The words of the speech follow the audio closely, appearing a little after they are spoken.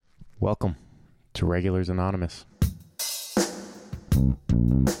Welcome to Regulars Anonymous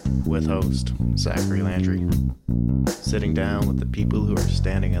with host Zachary Landry, sitting down with the people who are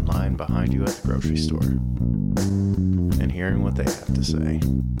standing in line behind you at the grocery store and hearing what they have to say.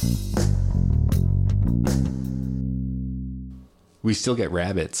 We still get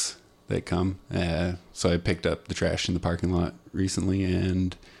rabbits that come. So I picked up the trash in the parking lot recently,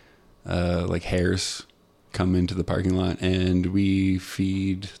 and like hares come into the parking lot, and we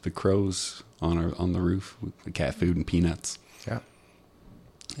feed the crows on the roof with the cat food and peanuts. Yeah.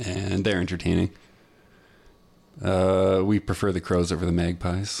 And they're entertaining. We prefer the crows over the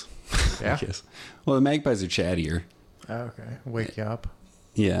magpies. Yeah. I guess. Well, the magpies are chattier. Okay. Wake you up.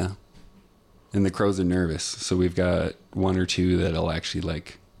 Yeah. And the crows are nervous. So we've got one or two that'll actually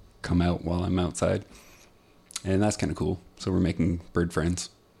like come out while I'm outside. And that's kind of cool. So we're making bird friends.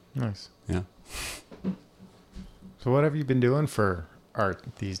 Nice. Yeah. So what have you been doing for art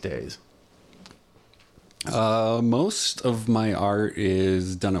these days? Most of my art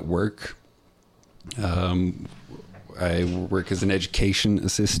is done at work. I work as an education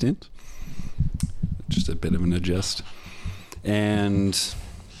assistant. Just a bit of an adjust. And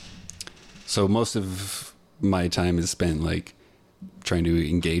so most of my time is spent like trying to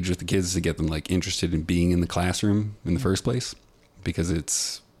engage with the kids to get them like interested in being in the classroom in the first place, because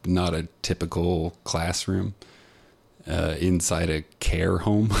it's not a typical classroom inside a care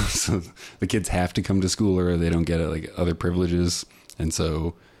home. So the kids have to come to school or they don't get like other privileges. And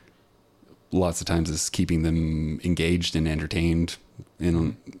so lots of times it's keeping them engaged and entertained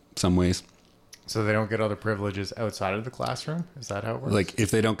in some ways. So they don't get other privileges outside of the classroom? Is that how it works? Like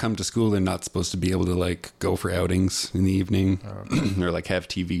if they don't come to school, they're not supposed to be able to like go for outings in the evening or like have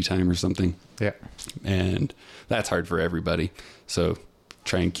TV time or something. Yeah. And that's hard for everybody. So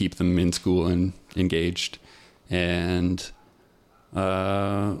try and keep them in school and engaged. And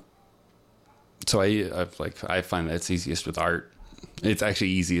so I find that's easiest with art. It's actually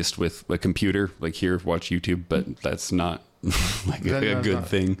easiest with a computer, like here, watch YouTube, but that's not like a good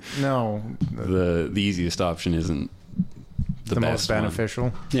thing. No. The easiest option isn't the best most beneficial.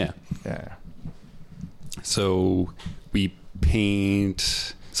 one. Yeah. Yeah. So we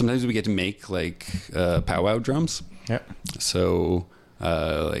paint. Sometimes we get to make like powwow drums. Yeah. So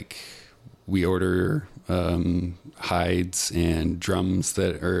like we order hides and drums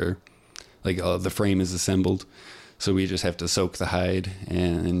that are like the frame is assembled. So we just have to soak the hide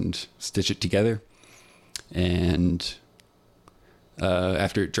and stitch it together. And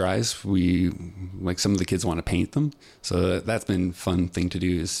after it dries, we like some of the kids want to paint them. So that's been a fun thing to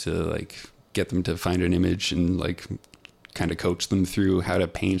do, is to like get them to find an image and like kind of coach them through how to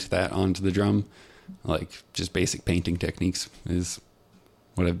paint that onto the drum. Like just basic painting techniques is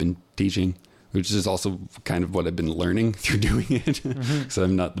what I've been teaching, which is also kind of what I've been learning through doing it. Mm-hmm. So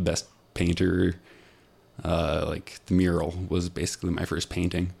I'm not the best painter. Like the mural was basically my first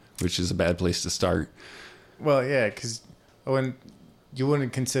painting, which is a bad place to start. Well, yeah, because when you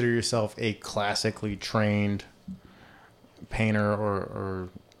wouldn't consider yourself a classically trained painter or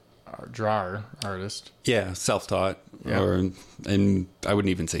drawer artist. Yeah, self-taught. Yeah. And I wouldn't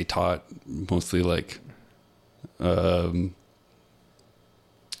even say taught, mostly like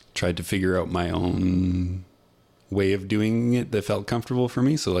tried to figure out my own way of doing it that felt comfortable for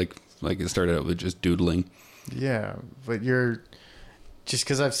me. So like it started out with just doodling. Yeah, but you're just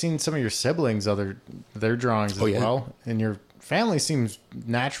because I've seen some of your siblings their drawings as well, and your family seems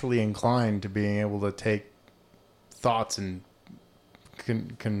naturally inclined to being able to take thoughts and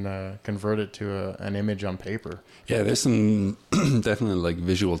can convert it to an image on paper. Yeah, there's some definitely like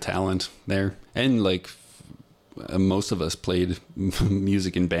visual talent there, and like most of us played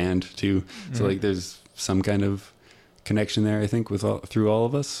music in band too, so like there's some kind of connection there, I think, through all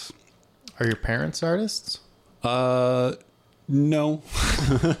of us. Are your parents artists? No.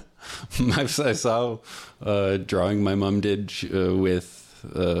 I saw a drawing my mom did with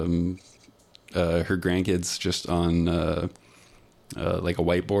her grandkids just on like a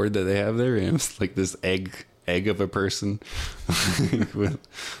whiteboard that they have there, and it was like this egg of a person with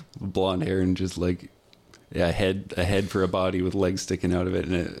blonde hair and just like a head for a body with legs sticking out of it,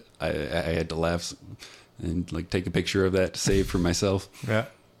 and I had to laugh and like take a picture of that to save for myself. Yeah.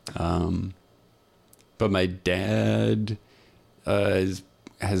 But my dad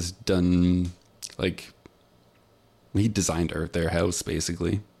has done like he designed their house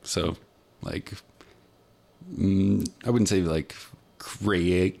basically. So like I wouldn't say like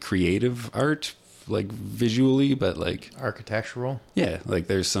creative art like visually, but like architectural. Yeah, like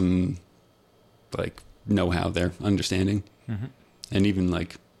there's some like know-how there, understanding. Mm-hmm. And even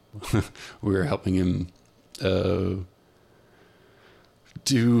like we were helping him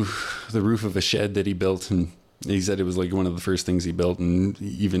do the roof of a shed that he built, and he said it was like one of the first things he built. And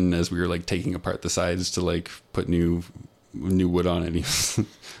even as we were like taking apart the sides to like put new wood on it, he was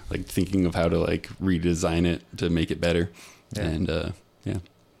like thinking of how to like redesign it to make it better. Yeah. And yeah,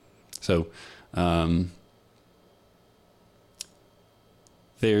 so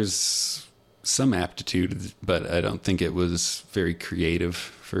there's some aptitude, but I don't think it was very creative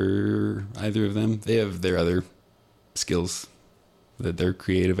for either of them. They have their other skills that they're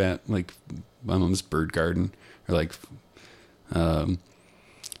creative at, like my mom's bird garden, or like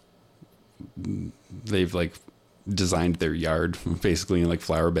they've like designed their yard basically in like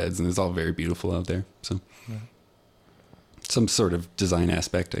flower beds, and it's all very beautiful out there. So yeah. Some sort of design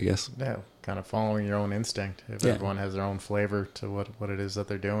aspect, I guess. Yeah, kind of following your own instinct. If everyone has their own flavor to what it is that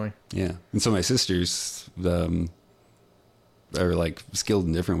they're doing. Yeah, and so my sisters are like skilled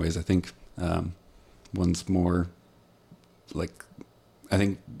in different ways. I think one's more like, I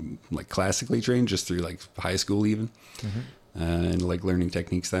think like classically trained just through like high school even, and like learning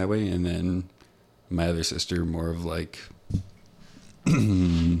techniques that way. And then my other sister more of like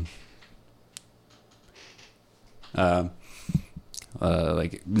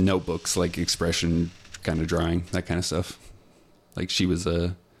like notebooks, like expression kind of drawing, that kind of stuff. Like she was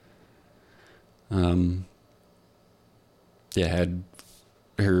had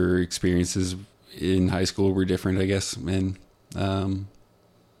her experiences in high school were different, I guess. And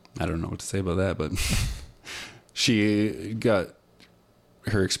I don't know what to say about that, but she got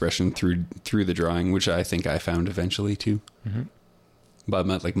her expression through the drawing, which I think I found eventually too.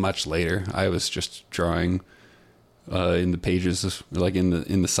 But like much later, I was just drawing in the pages, like in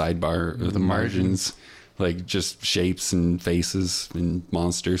the sidebar or the margins, like just shapes and faces and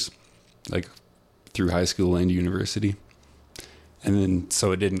monsters, like through high school and university. And then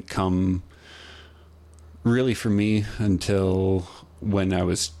so it didn't come really for me until when I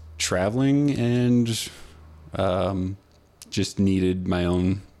was traveling and just needed my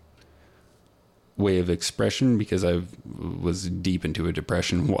own way of expression, because I was deep into a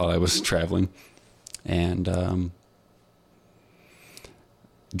depression while I was traveling, and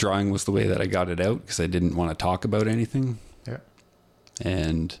drawing was the way that I got it out, because I didn't want to talk about anything. Yeah.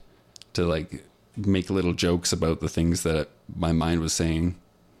 And to like make little jokes about the things that my mind was saying,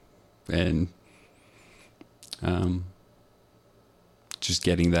 and just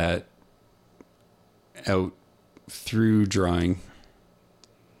getting that out through drawing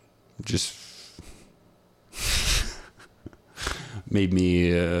just made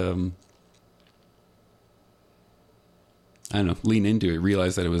me I don't know, lean into it,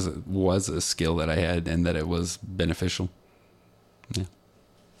 realize that it was a skill that I had and that it was beneficial. Yeah.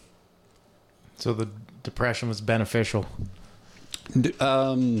 So the depression was beneficial.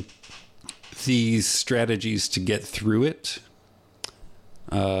 The strategies to get through it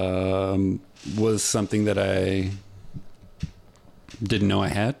was something that I didn't know I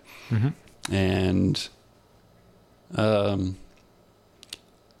had. And I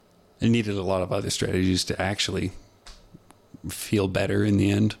needed a lot of other strategies to actually feel better in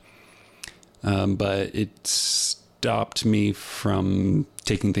the end. But it stopped me from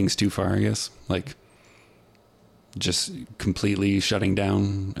taking things too far, I guess. Like just completely shutting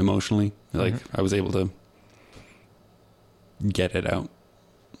down emotionally. Like I was able to get it out.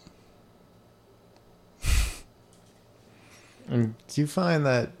 And do you find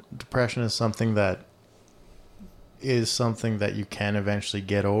that depression is something that you can eventually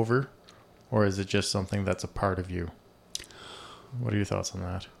get over, or is it just something that's a part of you? What are your thoughts on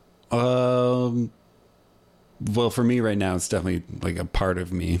that? Well, for me right now, it's definitely like a part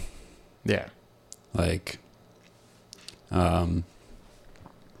of me. Yeah. Like, you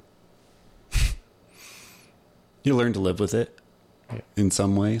learn to live with it in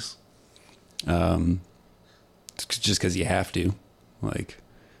some ways. Just because you have to. Like,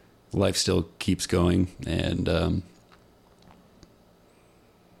 life still keeps going, and I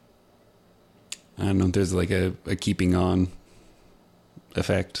don't know, there's like a keeping on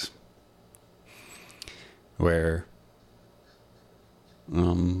effect where I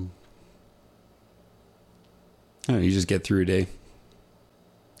don't know, you just get through a day.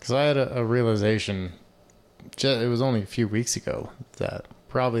 Because I had a realization, it was only a few weeks ago, that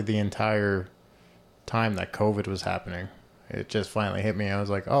probably the entire time that COVID was happening, it just finally hit me. I was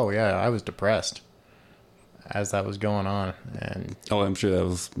like, oh yeah, I was depressed as that was going on. And I'm sure that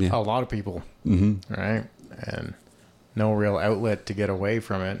was a lot of people, right? And no real outlet to get away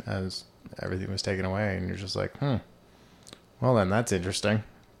from it as everything was taken away. And you're just like, well then that's interesting.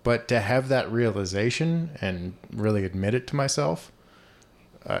 But to have that realization and really admit it to myself,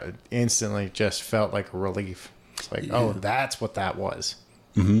 instantly just felt like a relief. It's like, oh, that's what that was.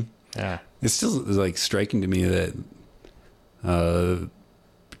 Mm-hmm. Yeah. It's still like striking to me that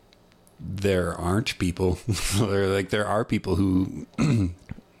there aren't people, or like there are people who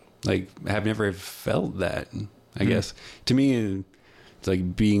like have never felt that. I guess to me, it's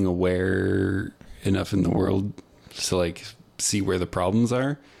like being aware enough in the world to like see where the problems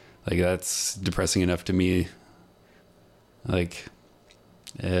are. Like that's depressing enough to me. Like,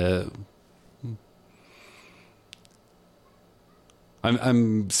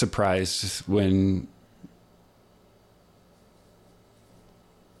 I'm surprised when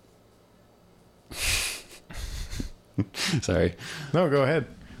sorry. No, go ahead.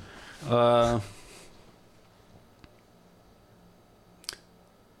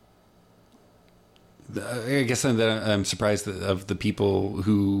 I guess I'm surprised of the people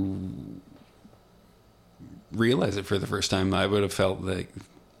who realize it for the first time. I would have felt like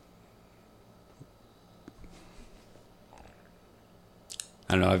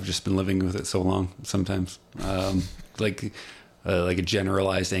I don't know. I've just been living with it so long. Sometimes, like a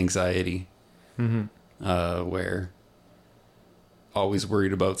generalized anxiety, where always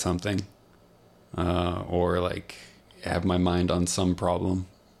worried about something, or like have my mind on some problem.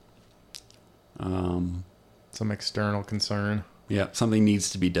 Some external concern. Yeah, something needs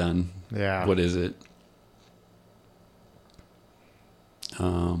to be done. Yeah. What is it?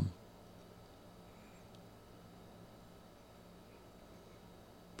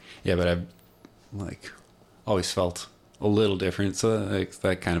 Yeah, but I've like always felt a little different, so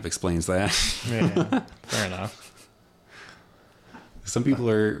that kind of explains that. Yeah, fair enough. Some people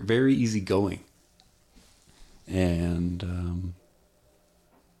are very easygoing, and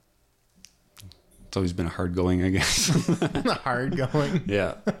it's always been a hard going, I guess. Hard going.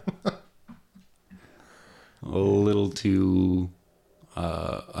 Yeah. A little too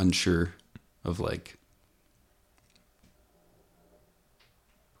unsure of like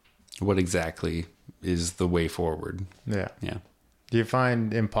what exactly is the way forward. Yeah. Yeah. Do you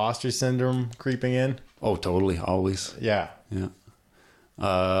find imposter syndrome creeping in? Oh, totally. Always. Yeah. Yeah.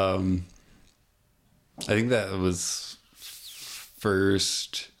 I think that was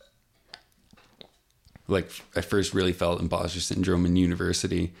first, like, I first really felt imposter syndrome in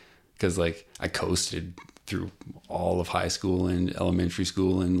university because, like, I coasted through all of high school and elementary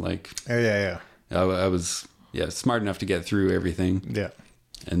school, and like, Oh yeah, I was smart enough to get through everything. yeah.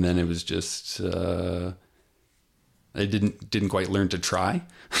 And then it was just I didn't quite learn to try.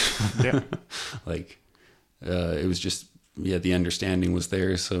 Yeah. Like it was just the understanding was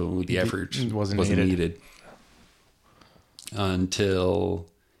there, so the effort wasn't needed. Until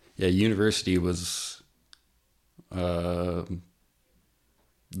university was when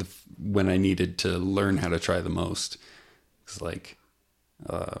I needed to learn how to try the most. It's like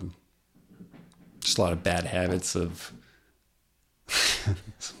just a lot of bad habits of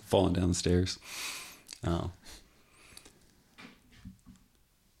falling down the stairs.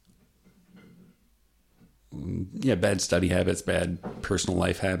 Bad study habits, bad personal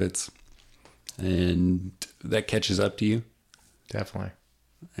life habits, and that catches up to you. Definitely.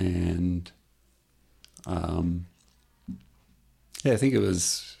 And I think it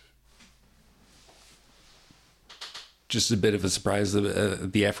was just a bit of a surprise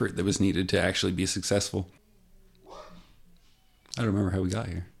of the effort that was needed to actually be successful. I don't remember how we got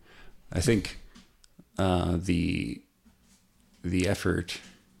here. I think the effort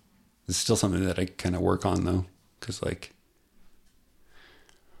is still something that I kind of work on, though, because like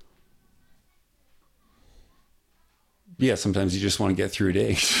sometimes you just want to get through a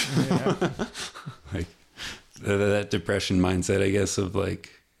day. Yeah. Like that depression mindset, I guess, of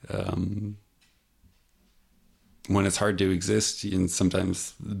like when it's hard to exist, and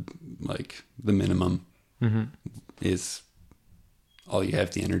sometimes like the minimum is all you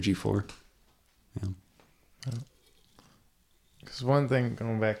have the energy for. Yeah. Because one thing,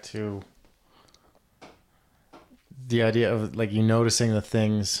 going back to the idea of like you noticing the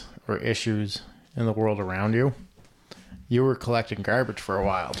things or issues in the world around you, you were collecting garbage for a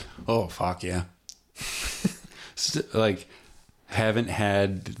while. Oh, fuck yeah. Like, haven't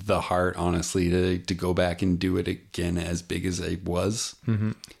had the heart, honestly, to go back and do it again as big as I was.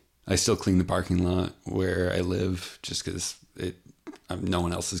 Mm-hmm. I still clean the parking lot where I live just because no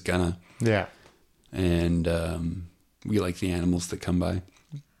one else is gonna. Yeah. And we like the animals that come by.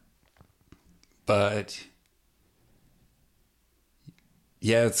 But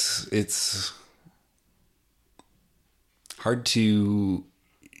yeah, it's hard to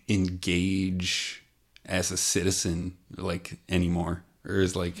engage as a citizen like anymore, or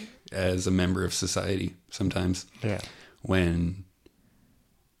as a member of society sometimes. Yeah. When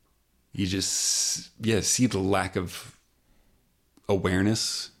you just see the lack of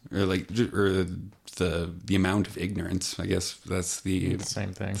awareness or the amount of ignorance. I guess that's the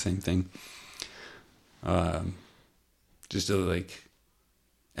same thing. Same thing. Just to like,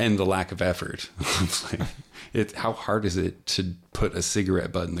 and the lack of effort. Like, how hard is it to put a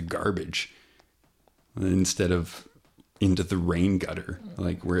cigarette butt in the garbage instead of into the rain gutter,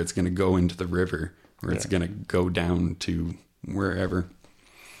 like where it's going to go into the river, where it's going to go down to wherever.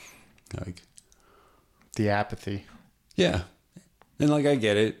 Like the apathy. Yeah. And like, I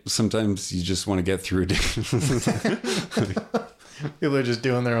get it. Sometimes you just want to get through it. People are just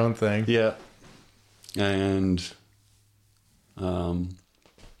doing their own thing. Yeah. And,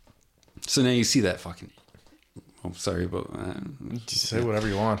 so now you see that fucking, oh, sorry about that. Just say whatever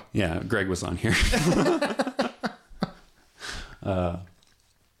you want. Yeah. Greg was on here.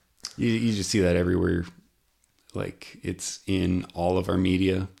 You just see that everywhere. Like, it's in all of our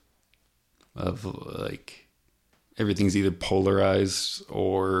media of like, everything's either polarized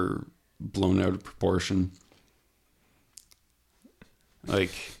or blown out of proportion.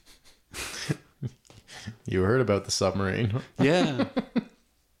 Like, you heard about the submarine. yeah.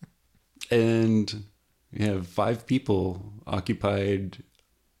 And you have 5 people occupied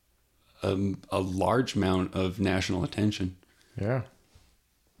a large amount of national attention. Yeah.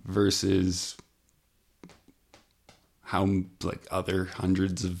 Versus how like other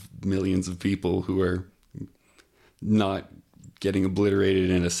hundreds of millions of people who are not getting obliterated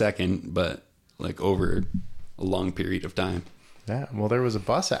in a second, but like over a long period of time. Yeah. Well, there was a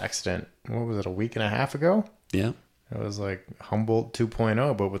bus accident. What was it, a week and a half ago? Yeah. It was like Humboldt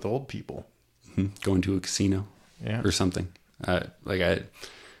 2.0, but with old people. Mm-hmm. Going to a casino. Yeah. Or something.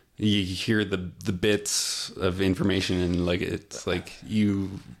 You hear the bits of information and like, it's like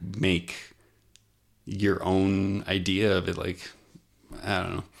you make your own idea of it. Like, I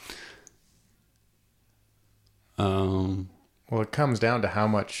don't know. Well, it comes down to how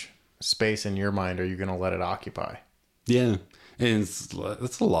much space in your mind are you going to let it occupy? Yeah. And it's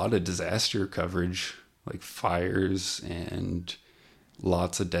a lot of disaster coverage, like fires and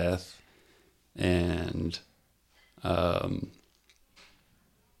lots of death and, well,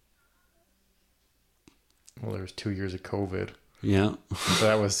 there was 2 years of COVID. yeah. So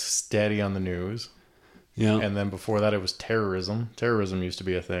that was steady on the news. Yeah. And then before that, it was terrorism. Terrorism used to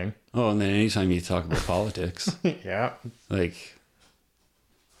be a thing. Oh, and then anytime you talk about politics, Yeah. like,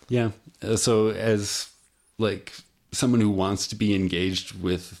 yeah. So as like someone who wants to be engaged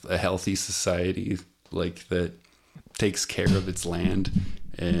with a healthy society, like that takes care of its land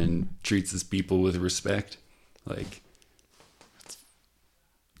and treats its people with respect, like,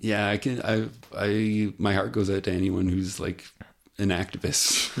 yeah, I my heart goes out to anyone who's like an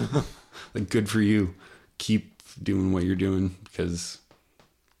activist. Like, good for you. Keep doing what you're doing, because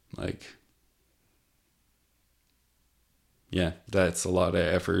like, yeah, that's a lot of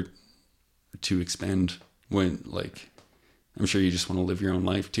effort to expend when, like, I'm sure you just want to live your own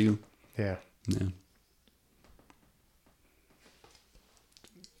life too. Yeah. Yeah.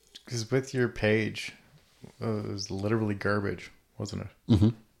 Because with your page, it was literally garbage, wasn't it? Mm-hmm.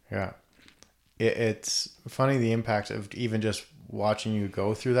 Yeah. It's funny the impact of even just watching you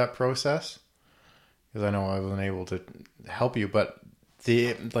go through that process, because I know I wasn't able to help you, but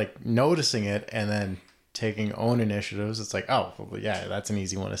the like noticing it and then taking own initiatives, it's like, oh, well, yeah, that's an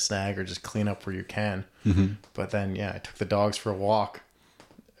easy one to snag or just clean up where you can. Mm-hmm. But then, yeah, I took the dogs for a walk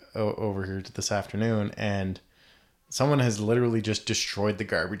over here this afternoon, and someone has literally just destroyed the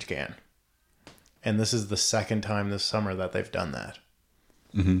garbage can. And this is the second time this summer that they've done that.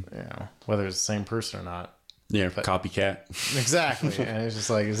 Mm-hmm. You know, whether it's the same person or not. Yeah, but, copycat. Exactly. And it's just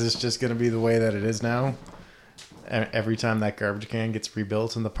like, is this just going to be the way that it is now? And every time that garbage can gets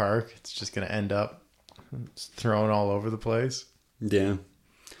rebuilt in the park, it's just going to end up thrown all over the place. Yeah.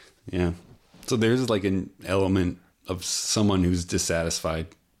 Yeah. So there's like an element of someone who's dissatisfied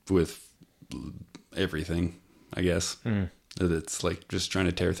with everything, I guess. That it's like just trying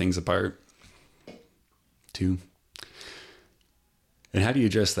to tear things apart too. And how do you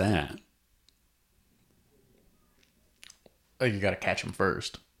address that? Oh, you got to catch them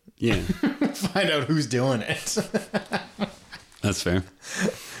first. Yeah. Find out who's doing it. That's fair.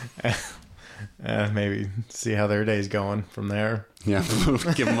 Maybe see how their day's going from there. Yeah.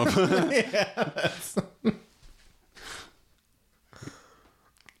 Give them up. Yeah,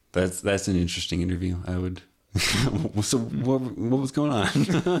 That's an interesting interview. I would. So what was going on?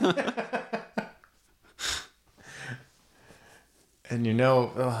 And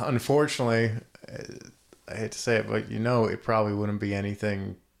unfortunately, I hate to say it, but it probably wouldn't be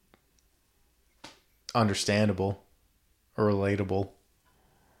anything understandable or relatable.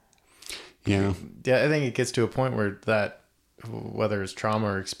 Yeah. Yeah, I think it gets to a point where that whether it's trauma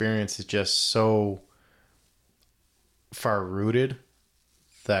or experience, is just so far rooted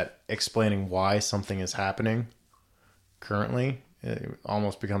that explaining why something is happening currently, it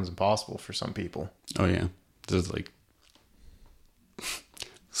almost becomes impossible for some people. Oh yeah, there's like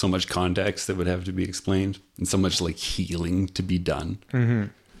so much context that would have to be explained, and so much like healing to be done. Mm-hmm.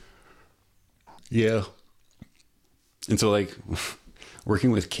 Yeah. And so like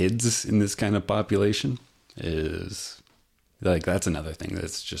working with kids in this kind of population is like, that's another thing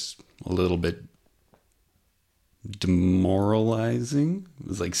that's just a little bit demoralizing.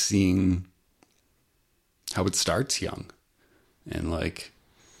 It's like seeing how it starts young and like,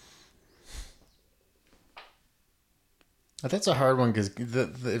 that's a hard one because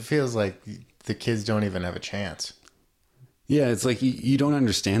it feels like the kids don't even have a chance. yeah, it's like you don't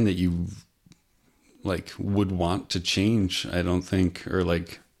understand that you like would want to change, I don't think, or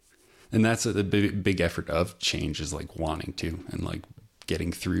like, and that's the big effort of change is like wanting to and like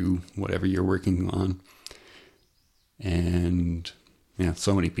getting through whatever you're working on. And yeah,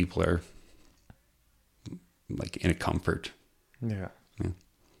 so many people are like in a comfort. Yeah.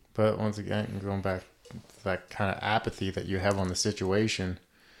 But once again, going back to that kind of apathy that you have on the situation,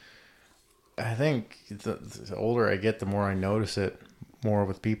 I think the older I get, the more I notice it more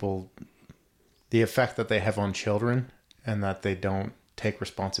with people, the effect that they have on children and that they don't take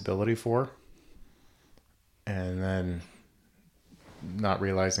responsibility for. And then not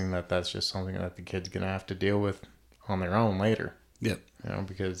realizing that that's just something that the kid's going to have to deal with on their own later. Yep. You know,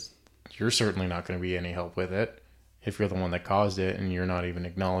 because you're certainly not going to be any help with it if you're the one that caused it and you're not even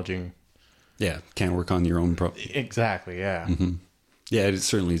acknowledging. Yeah. Can't work on your own Exactly. Yeah. Mm-hmm. Yeah. It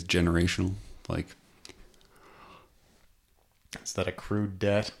certainly is generational. Like, it's that accrued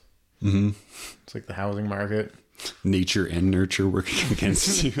debt. Mm-hmm. It's like the housing market. Nature and nurture working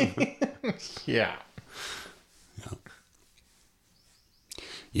against you. Yeah.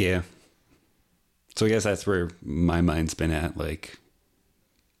 Yeah. So I guess that's where my mind's been at, like,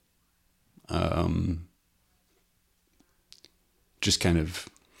 just kind of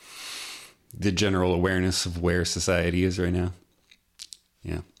the general awareness of where society is right now.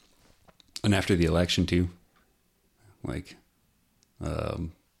 Yeah. And after the election too, like,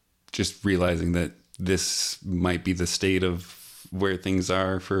 just realizing that this might be the state of where things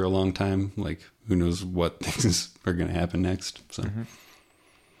are for a long time. Like, who knows what things are going to happen next. So. Mm-hmm.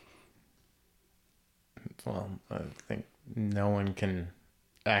 Well, I think no one can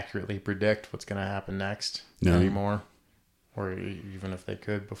accurately predict what's going to happen next anymore, or even if they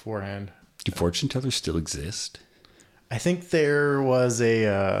could beforehand. Do fortune tellers still exist? I think there was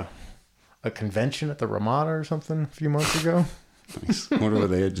a convention at the Ramada or something a few months ago. Nice. I wonder what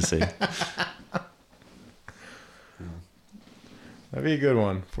they had to say. That'd be a good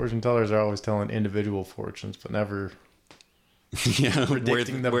one. Fortune tellers are always telling individual fortunes, but never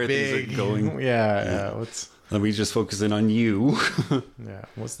predicting where big things are going. Yeah. Let me just focus in on you. Yeah.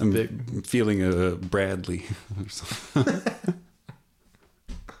 What's the big? I'm feeling a Bradley or something.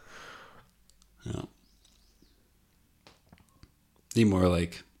 Yeah. Be more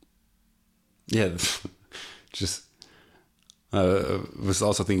like, yeah, just. Was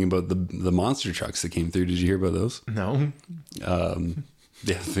also thinking about the monster trucks that came through. Did you hear about those? No. Yeah,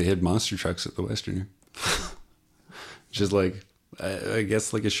 they had monster trucks at the Westerner. Just like, I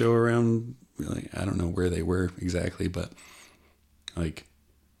guess like a show around, like, I don't know where they were exactly, but like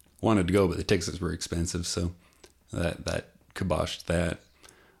wanted to go, but the tickets were expensive. So that kiboshed that.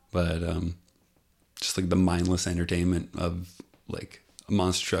 But just like the mindless entertainment of like a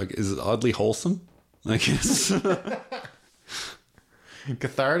monster truck is oddly wholesome, I guess.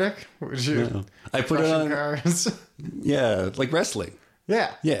 Cathartic? Would you? No. I put it on cars. Yeah, like wrestling.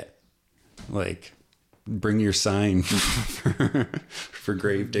 Yeah. Like, bring your sign for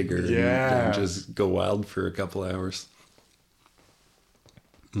Gravedigger. Yeah. And just go wild for a couple hours.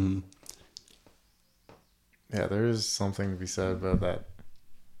 Mm. Yeah, there is something to be said about that.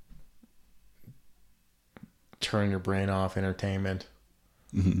 Turn your brain off entertainment.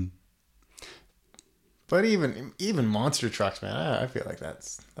 Mm-hmm. But even monster trucks, man, I feel like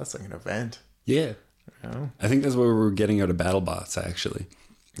that's like an event. Yeah. You know? I think that's what we're getting out of BattleBots, actually.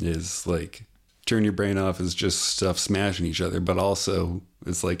 Is like, turn your brain off is just stuff smashing each other, but also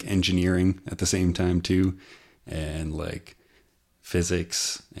it's like engineering at the same time too, and like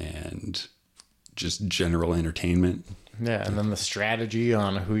physics and just general entertainment. Yeah, and then the strategy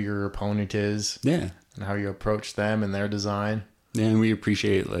on who your opponent is. Yeah. And how you approach them and their design. Yeah, and we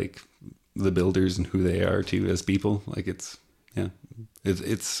appreciate like the builders and who they are too as people. Like it's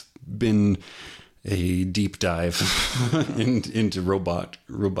been a deep dive into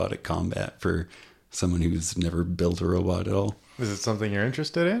robotic combat for someone who's never built a robot at all. Is it something you're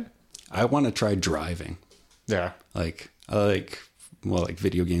interested in? I want to try driving. Yeah. Like, I like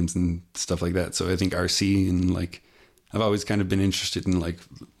video games and stuff like that. So I think RC and like, I've always kind of been interested in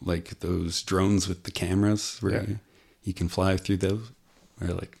like those drones with the cameras where you can fly through those or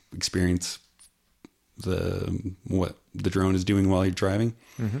like experience what the drone is doing while you're driving.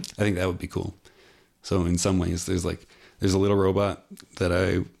 Mm-hmm. I think that would be cool. So in some ways there's a little robot that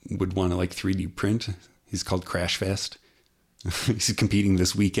I would want to like 3D print. He's called Crash Fest. He's competing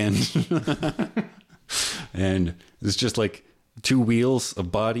this weekend. And it's just like 2 wheels, a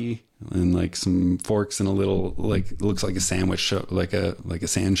body, and like some forks and a little like it looks like a sandwich, like a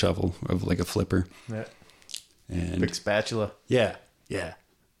sand shovel of like a flipper. Yeah. And big spatula. Yeah.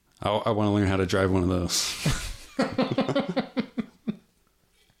 I want to learn how to drive one of those.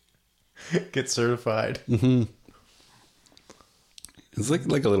 Get certified. Mm-hmm. It's like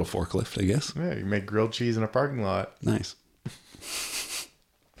a little forklift, I guess. Yeah, you make grilled cheese in a parking lot. Nice.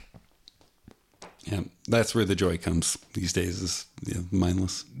 Yeah, that's where the joy comes these days is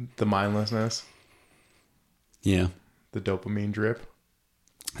mindless. The mindlessness. Yeah. The dopamine drip.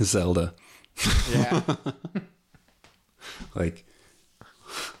 Zelda. Yeah. Like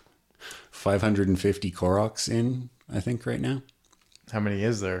 550 Koroks in, I think, right now. How many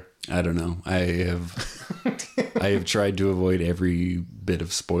is there? I don't know. I have tried to avoid every bit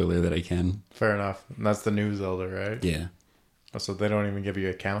of spoiler that I can. Fair enough. And that's the new Zelda, right? Yeah. So they don't even give you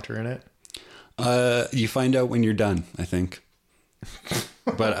a counter in it? You find out when you're done, I think.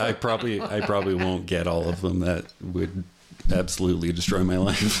 But I probably won't get all of them. That would absolutely destroy my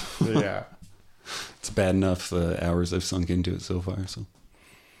life. Yeah. It's bad enough the hours I've sunk into it so far, so.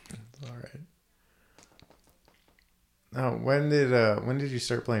 All right. Now, when did you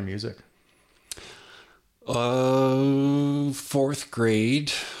start playing music? 4th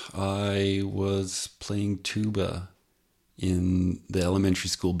grade, I was playing tuba in the elementary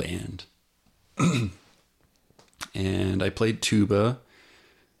school band. And I played tuba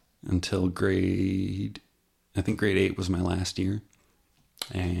until grade 8 was my last year.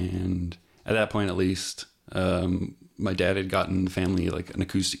 And at that point, at least, my dad had gotten the family like an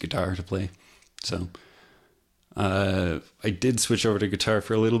acoustic guitar to play. So I did switch over to guitar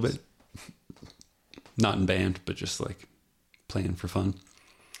for a little bit. Not in band, but just like playing for fun.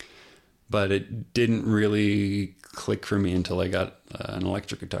 But it didn't really click for me until I got an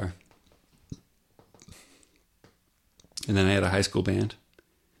electric guitar. And then I had a high school band.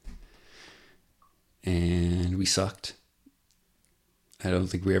 And we sucked. I don't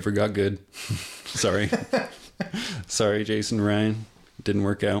think we ever got good. Sorry. Sorry, Jason, Ryan. Didn't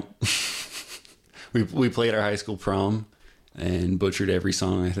work out. We played our high school prom and butchered every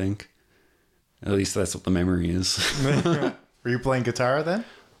song, I think. At least that's what the memory is. Were you playing guitar then?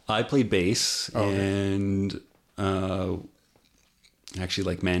 I played bass and actually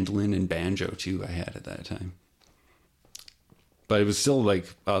like mandolin and banjo too I had at that time. But it was still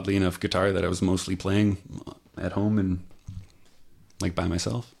like oddly enough guitar that I was mostly playing at home and like by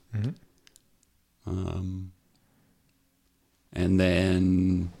myself. Mm-hmm. And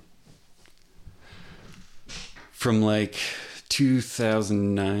then from like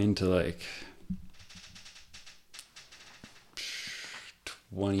 2009 to like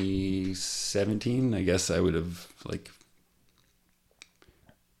 2017, I guess I would have like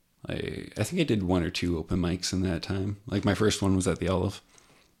I think I did 1 or 2 open mics in that time. Like my first one was at the Olive.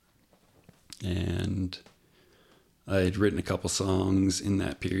 And I had written a couple songs in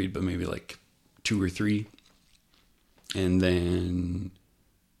that period, but maybe like 2 or 3. And then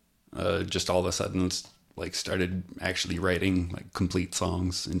just all of a sudden like started actually writing like complete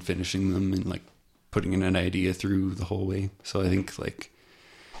songs and finishing them and like putting in an idea through the whole way. So I think like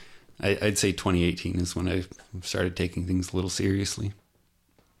I'd say 2018 is when I started taking things a little seriously.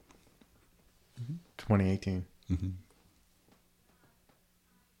 2018. Mm-hmm.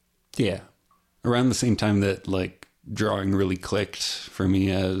 Yeah. Around the same time that like drawing really clicked for me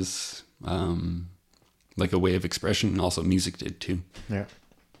as like a way of expression, and also music did too. Yeah.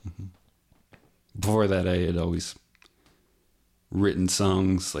 Mm-hmm. Before that, I had always written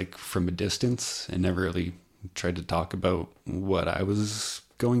songs like from a distance and never really tried to talk about what I was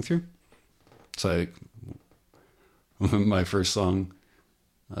going through. So my first song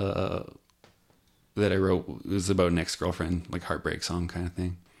that I wrote was about an ex-girlfriend, like heartbreak song kind of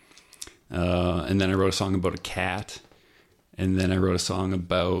thing. And then I wrote a song about a cat. And then I wrote a song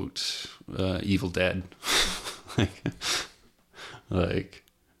about Evil Dead.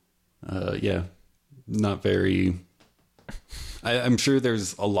 Yeah, not very... I'm sure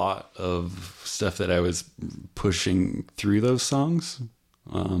there's a lot of stuff that I was pushing through those songs.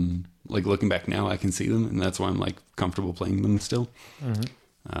 Like looking back now, I can see them, and that's why I'm like comfortable playing them still.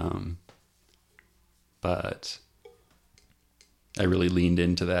 But I really leaned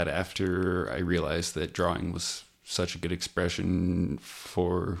into that after I realized that drawing was such a good expression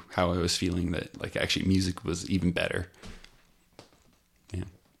for how I was feeling, that like actually music was even better. Yeah.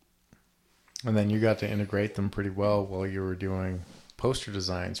 And then you got to integrate them pretty well while you were doing poster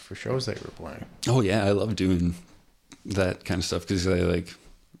designs for shows that you were playing. Oh yeah, I love doing that kind of stuff because I like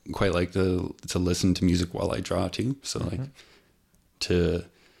quite like to listen to music while I draw too. So like to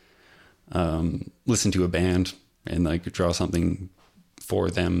listen to a band and like draw something for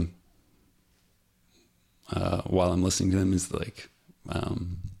them while I'm listening to them is like a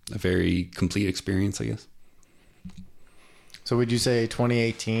very complete experience, I guess. So would you say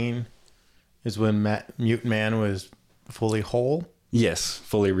 2018 is when Mutant Man was fully whole? Yes,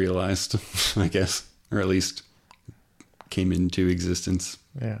 fully realized, I guess, or at least came into existence.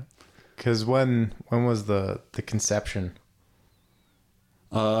 Yeah. Because when was the conception?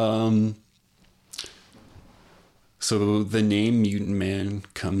 So the name Mutant Man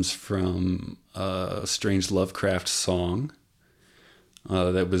comes from a strange Lovecraft song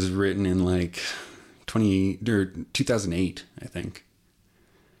that was written in like 2008, I think,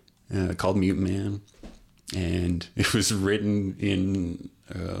 called Mutant Man. And it was written in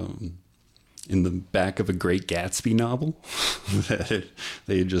the back of a Great Gatsby novel that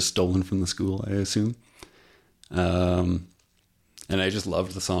they had just stolen from the school, I assume. And I just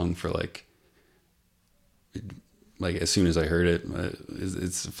loved the song for like as soon as I heard it.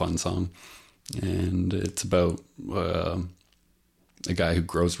 It's a fun song, and it's about a guy who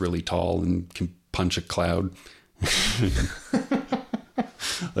grows really tall and can punch a cloud.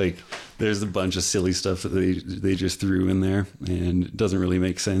 Like there's a bunch of silly stuff that they just threw in there, and it doesn't really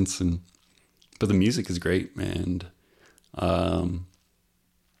make sense. But the music is great, and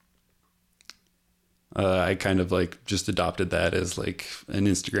I kind of like just adopted that as like an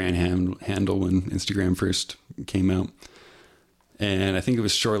Instagram handle when Instagram first came out. And I think it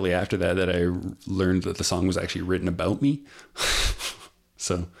was shortly after that I learned that the song was actually written about me.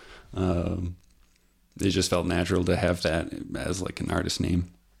 So it just felt natural to have that as like an artist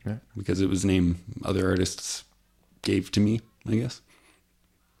name. Yeah. Because it was a name other artists gave to me, I guess.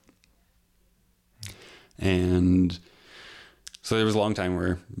 And so there was a long time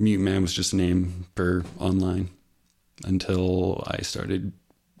where Mutant Man was just a name for online until I started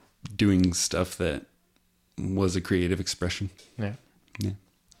doing stuff that was a creative expression. Yeah. Yeah.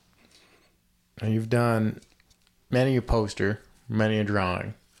 And you've done many a poster, many a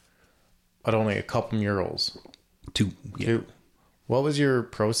drawing, but only a couple murals. Two. Yeah. Two. What was your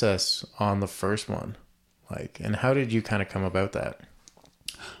process on the first one like, and how did you kind of come about that?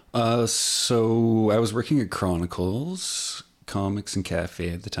 So I was working at Chronicles Comics and Cafe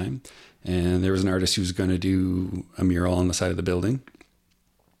at the time, and there was an artist who was going to do a mural on the side of the building,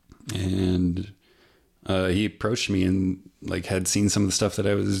 and he approached me and like had seen some of the stuff that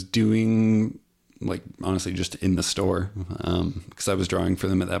I was doing, like honestly just in the store, because I was drawing for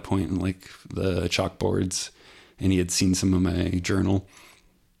them at that point, and like the chalkboards, and he had seen some of my journal,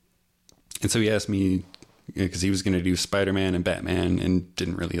 and so he asked me, because he was going to do Spider-Man and Batman and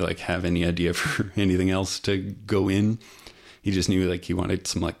didn't really like have any idea for anything else to go in. He just knew like he wanted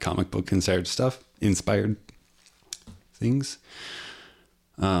some like comic book inspired things.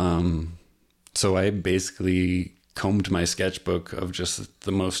 So I basically combed my sketchbook of just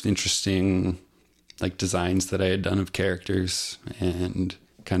the most interesting like designs that I had done of characters and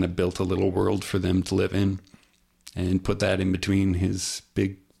kind of built a little world for them to live in and put that in between his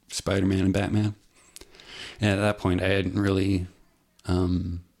big Spider-Man and Batman. And at that point, I hadn't really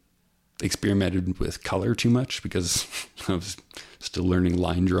experimented with color too much because I was still learning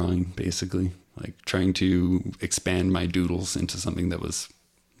line drawing, basically, like trying to expand my doodles into something that was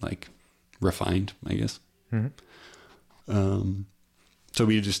like refined, I guess. Mm-hmm. So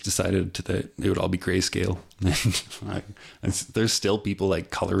we just decided that it would all be grayscale. There's still people like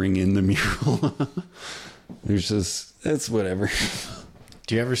coloring in the mural. There's just, it's whatever.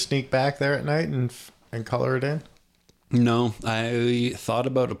 Do you ever sneak back there at night and color it in? No, I thought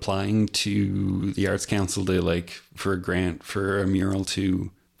about applying to the Arts Council to like for a grant for a mural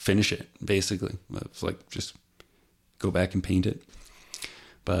to finish it. Basically, it's like just go back and paint it.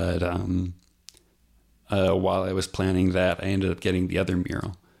 But while I was planning that, I ended up getting the other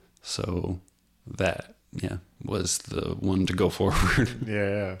mural. So that was the one to go forward.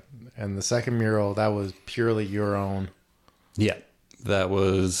 Yeah, and the second mural, that was purely your own. Yeah, that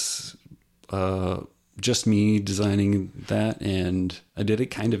was just me designing that, and I did it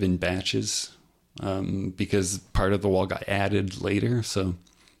kind of in batches because part of the wall got added later. So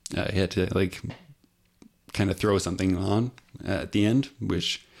I had to like kind of throw something on at the end,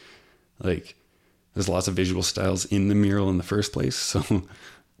 which like there's lots of visual styles in the mural in the first place. So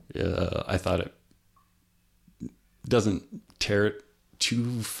I thought it doesn't tear it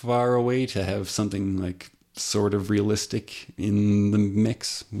too far away to have something like sort of realistic in the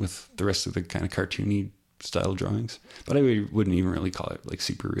mix with the rest of the kind of cartoony style drawings. But I wouldn't even really call it like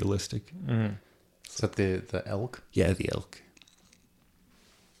super realistic. Mm-hmm. Is that the elk? Yeah, the elk.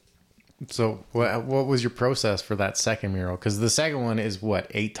 So what was your process for that second mural? Because the second one is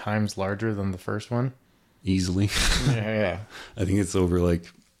 8 times larger than the first one? Easily. Yeah. I think it's over like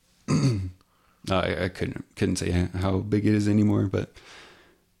I couldn't say how big it is anymore, but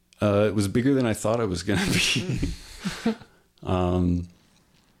it was bigger than I thought it was gonna be.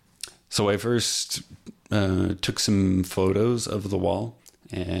 So I first took some photos of the wall,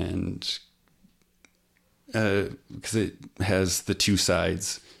 and because it has the two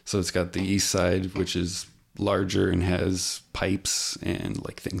sides. So it's got the east side, which is larger and has pipes and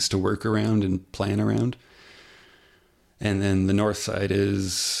like things to work around and plan around. And then the north side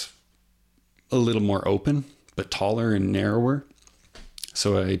is a little more open, but taller and narrower.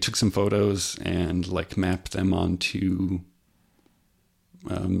 So I took some photos and like mapped them onto,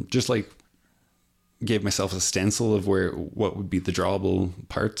 just like gave myself a stencil of what would be the drawable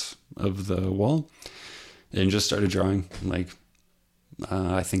parts of the wall, and just started drawing. Like,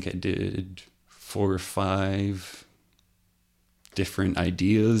 I think I did 4 or 5 different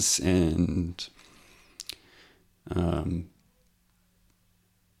ideas, and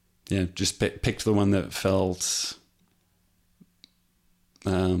just picked the one that felt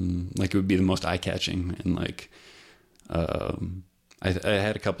like it would be the most eye-catching. And like I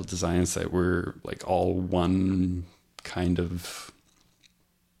had a couple of designs that were like all one kind of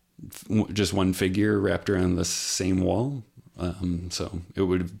just one figure wrapped around the same wall. So it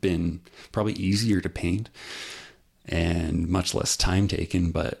would have been probably easier to paint and much less time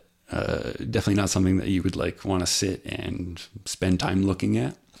taken, but definitely not something that you would like want to sit and spend time looking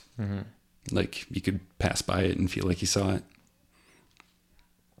at. Mm-hmm. Like you could pass by it and feel like you saw it.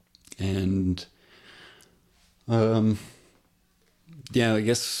 And I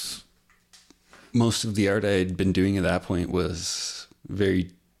guess most of the art I had been doing at that point was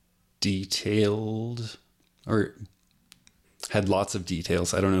very detailed, or had lots of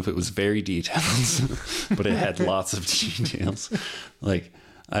details. I don't know if it was very detailed, but it had lots of details. Like,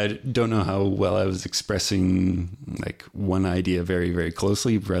 I don't know how well I was expressing like one idea very, very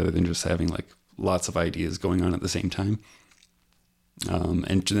closely, rather than just having like lots of ideas going on at the same time.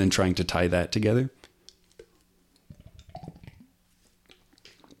 And then trying to tie that together.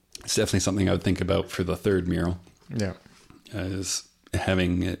 It's definitely something I would think about for the third mural. Yeah. As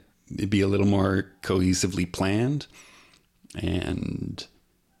having it be a little more cohesively planned. And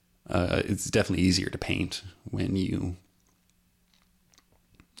it's definitely easier to paint when you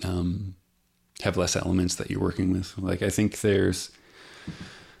have less elements that you're working with. Like, I think there's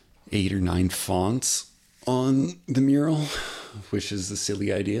 8 or 9 fonts on the mural, which is a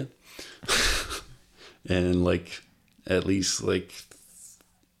silly idea. And like at least like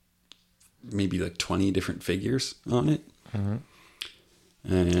maybe like 20 different figures on it. Mm-hmm.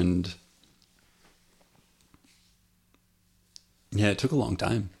 And yeah, it took a long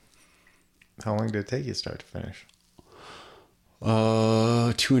time. How long did it take you start to finish?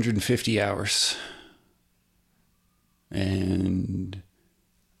 250 hours. And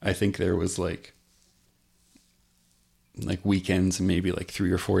I think there was like weekends and maybe like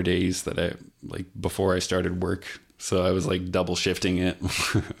 3 or 4 days that I like before I started work. So I was like double shifting it,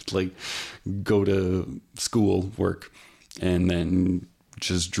 like go to school, work, and then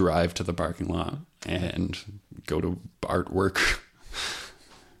just drive to the parking lot and go to artwork.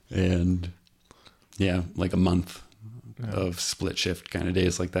 And yeah, like a month of split shift kind of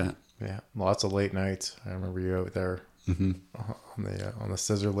days like that. Yeah, lots of late nights. I remember you out there on the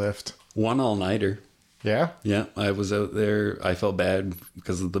scissor lift. One all-nighter. Yeah? Yeah, I was out there. I felt bad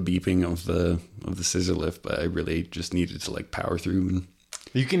because of the beeping of the scissor lift, but I really just needed to like power through and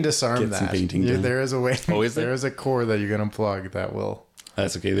you can disarm get that. some painting done. There is a way. Oh, is there? There is a cord that you can unplug that will.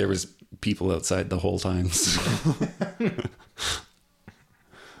 That's okay. There was people outside the whole time. So.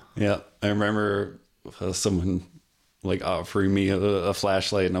 Yeah, I remember someone like offering me a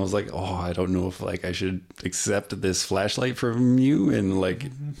flashlight, and I was like, oh, I don't know if like I should accept this flashlight from you and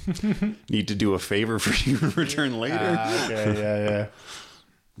like need to do a favor for you to return later. Okay, yeah.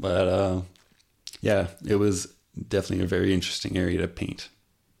 But yeah, it was definitely a very interesting area to paint.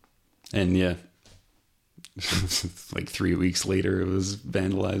 And yeah, like 3 weeks later, it was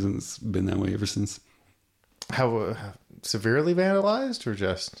vandalized, and it's been that way ever since. How severely vandalized or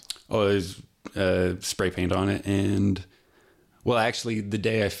just? Oh, there's spray paint on it, and well, actually, the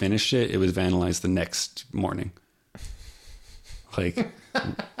day I finished it, it was vandalized the next morning. Like,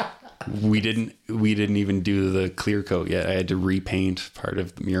 we didn't even do the clear coat yet. I had to repaint part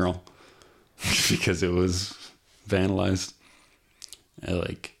of the mural because it was vandalized.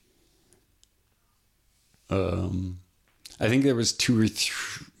 I think there was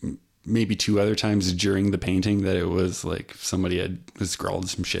maybe two other times during the painting that it was like somebody had scrawled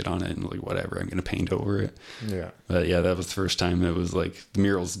some shit on it and like, whatever, I'm gonna paint over it. Yeah. But yeah, that was the first time it was like the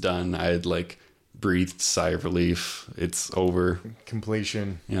mural's done. I had like breathed sigh of relief. It's over.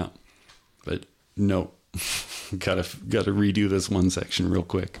 Completion. Yeah. But no. gotta redo this one section real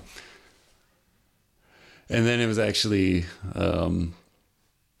quick. And then it was actually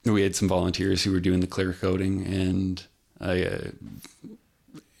we had some volunteers who were doing the clear coating, and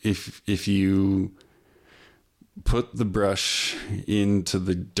if you put the brush into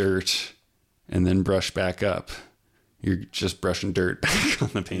the dirt and then brush back up, you're just brushing dirt back on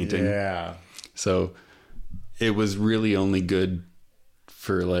the painting. Yeah. So it was really only good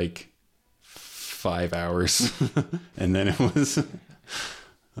for like 5 hours. And then it was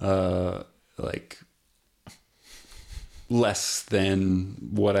like less than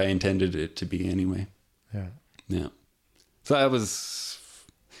what I intended it to be anyway. Yeah. Yeah. So that was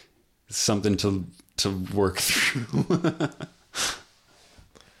something to work through.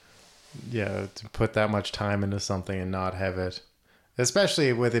 Yeah, to put that much time into something and not have it,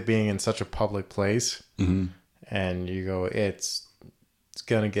 especially with it being in such a public place, Mm-hmm. and you go, it's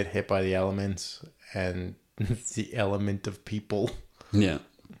gonna get hit by the elements and the element of people. Yeah.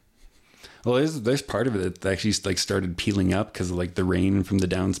 Well, there's part of it that actually like started peeling up because of like the rain from the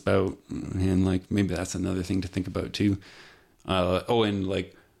downspout, and like maybe that's another thing to think about too. And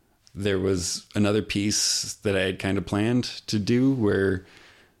like there was another piece that I had kind of planned to do where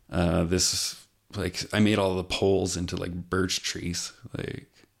this like I made all the poles into like birch trees, like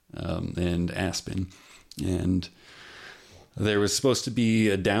and aspen, and there was supposed to be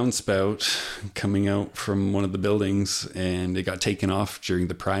a downspout coming out from one of the buildings, and it got taken off during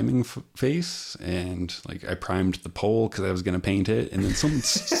the priming phase. And like I primed the pole because I was going to paint it, and then someone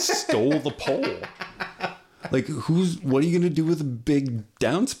stole the pole. Like, what are you going to do with a big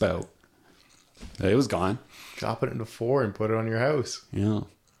downspout? It was gone. Chop it into 4 and put it on your house. Yeah.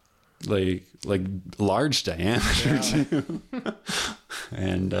 Like large diameter too.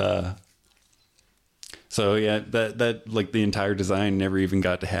 And, so yeah, that like the entire design never even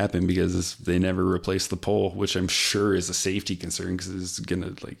got to happen because they never replaced the pole, which I'm sure is a safety concern because it's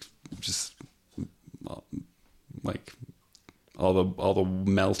gonna like just like all the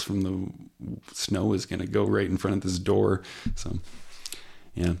melt from the snow is gonna go right in front of this door. So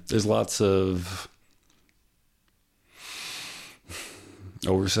yeah, there's lots of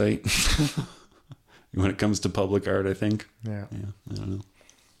oversight when it comes to public art, I think. Yeah. I don't know.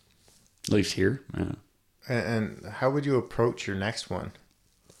 At least here. Yeah. And how would you approach your next one?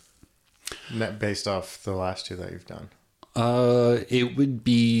 Based off the last 2 that you've done. It would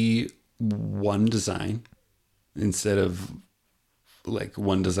be one design instead of like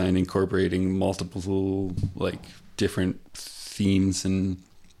one design incorporating multiple like different themes and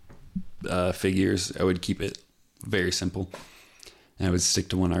figures. I would keep it very simple, and I would stick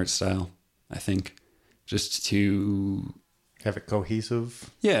to one art style, I think, just to have it cohesive.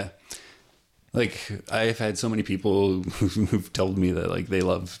 Yeah. Like I've had so many people who've told me that like they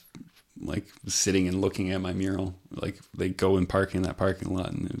love like sitting and looking at my mural. Like they go and park in that parking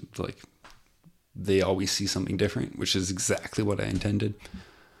lot, and it's like they always see something different, which is exactly what I intended.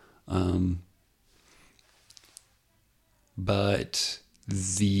 But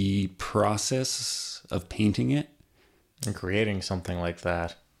the process of painting it and creating something like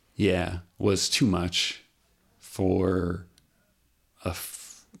that, yeah, was too much for a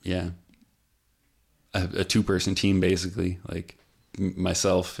 2-person team, basically, like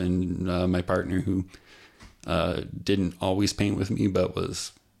myself and my partner, who didn't always paint with me, but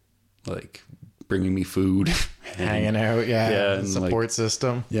was like bringing me food, hanging out, and support like,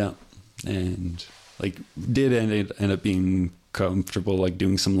 system, and like did end up being comfortable, like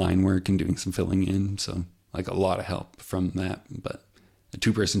doing some line work and doing some filling in, so like a lot of help from that. But a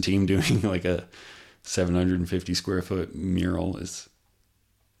 2-person team doing like a 750 square foot mural is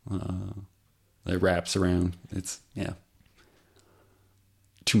that wraps around. It's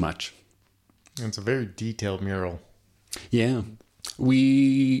too much. It's a very detailed mural. Yeah.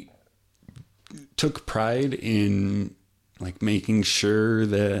 We took pride in like making sure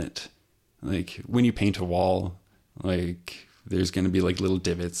that like when you paint a wall, like there's going to be like little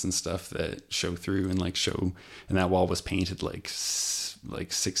divots and stuff that show through and like show, and that wall was painted like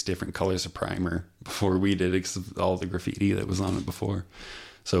 6 different colors of primer before we did it, 'cause of all the graffiti that was on it before.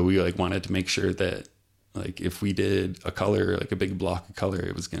 So we like wanted to make sure that like if we did a color, like a big block of color,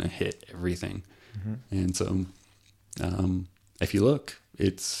 it was going to hit everything. Mm-hmm. And so if you look,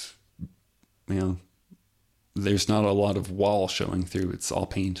 it's, you know, there's not a lot of wall showing through. It's all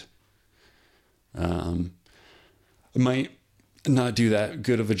paint. I might not do that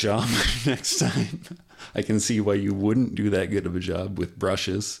good of a job next time. I can see why you wouldn't do that good of a job with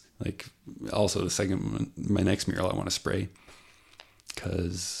brushes. Like also the second one, my next mural I want to spray,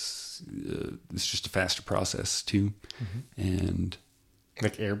 because it's just a faster process too. Mm-hmm. And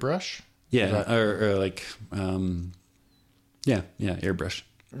like airbrush. Yeah. Or like, yeah, airbrush.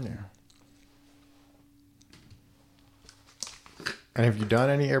 Yeah. And have you done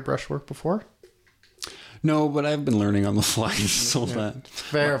any airbrush work before? No, but I've been learning on the fly. So that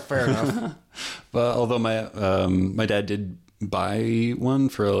fair enough. But although my dad did buy one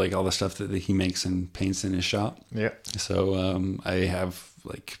for like all the stuff that he makes and paints in his shop. Yeah. So I have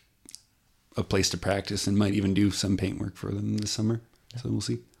like a place to practice and might even do some paint work for them this summer. So we'll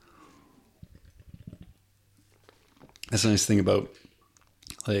see. That's a nice thing about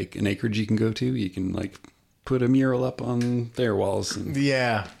like an acreage you can go to. You can like put a mural up on their walls. And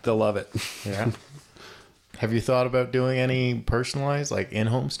yeah. They'll love it. Yeah. Have you thought about doing any personalized, like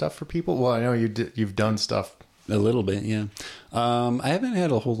in-home stuff for people? Well, I know you've done stuff. A little bit, yeah. I haven't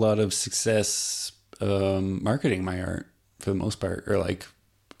had a whole lot of success marketing my art for the most part, or like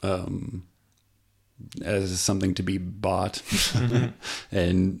as something to be bought mm-hmm.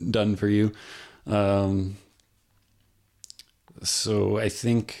 and done for you. So I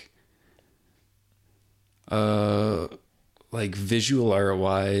think like visual art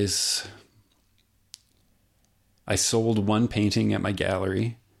wise, I sold one painting at my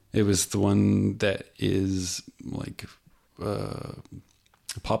gallery. It was the one that is like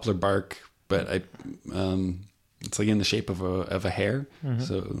poplar bark, but it's like in the shape of a hare. Mm-hmm.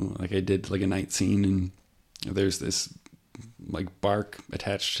 So like I did like a night scene, and there's this like bark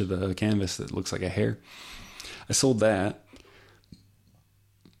attached to the canvas that looks like a hare. I sold that,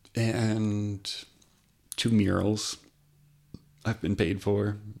 and 2 murals I've been paid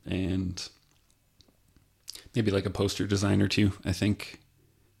for, and maybe like a poster design or 2, I think.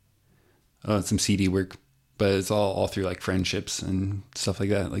 Some CD work, but it's all through like friendships and stuff like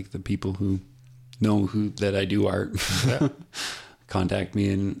that. Like the people who know that I do art yeah. contact me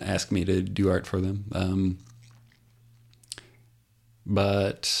and ask me to do art for them.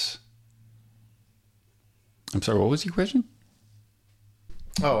 But I'm sorry, what was your question?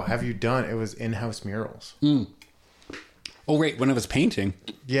 Oh, have you done, it was in-house murals. Oh, right. When I was painting.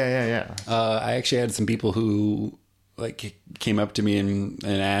 Yeah. I actually had some people who like came up to me and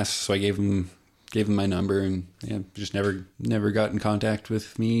asked, so I gave them my number, and yeah, just never got in contact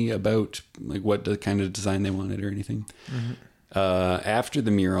with me about like what the kind of design they wanted or anything. Mm-hmm. After the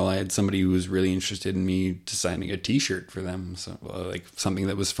mural, I had somebody who was really interested in me designing a t-shirt for them. So like something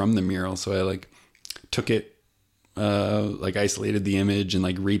that was from the mural. So I like took it, like isolated the image and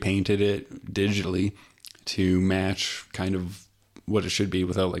like repainted it digitally to match kind of what it should be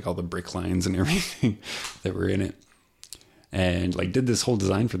without like all the brick lines and everything that were in it. And like did this whole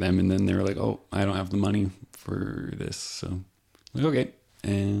design for them, and then they were like, "Oh, I don't have the money for this." So like, okay.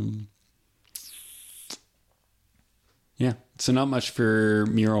 And yeah, so not much for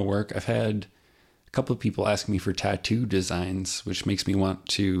mural work. I've had a couple of people ask me for tattoo designs, which makes me want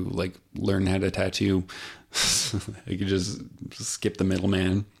to like learn how to tattoo. I could just skip the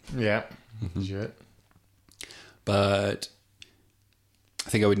middleman. Yeah. Mm-hmm. But I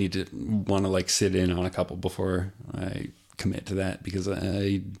think I would need to want to like sit in on a couple before I commit to that, because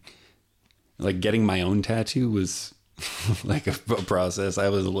I like getting my own tattoo was like a process. I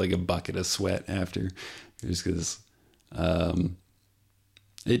was like a bucket of sweat after, just because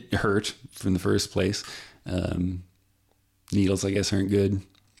it hurt from the first place. Needles, I guess, aren't good,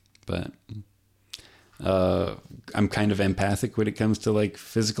 but I'm kind of empathic when it comes to like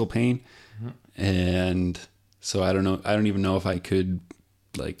physical pain. Mm-hmm. And so I don't know. I don't even know if I could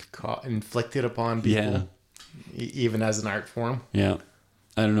like inflict it upon people. Yeah. Even as an art form. Yeah.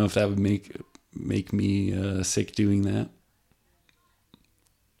 I don't know if that would make me sick doing that.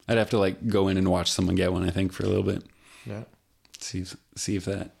 I'd have to like go in and watch someone get one, I think, for a little bit. Yeah. See if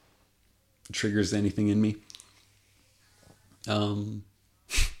that triggers anything in me.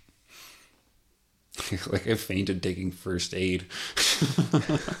 Like I fainted taking first aid.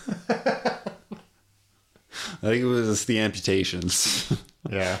 I think it was the amputations.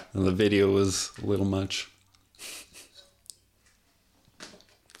 Yeah. And the video was a little much.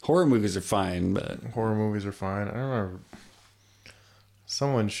 horror movies are fine, but horror movies are fine. I remember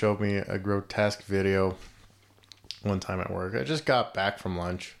someone showed me a grotesque video one time at work. I just got back from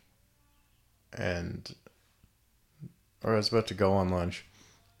lunch, or I was about to go on lunch,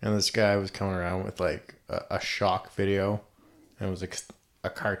 and this guy was coming around with like a shock video, and it was a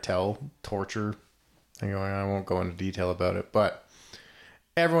cartel torture thing going on. I won't go into detail about it, but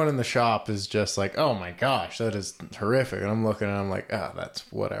everyone in the shop is just like, "Oh my gosh, that is horrific," and I'm looking and I'm like, "Ah, that's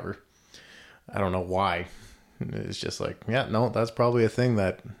whatever." I don't know why. It's just like, yeah, no, that's probably a thing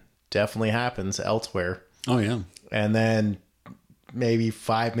that definitely happens elsewhere. Oh yeah. And then maybe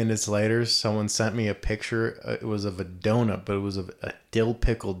 5 minutes later, someone sent me a picture. It was of a donut, but it was a dill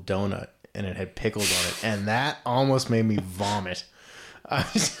pickled donut, and it had pickles on it. And that almost made me vomit. I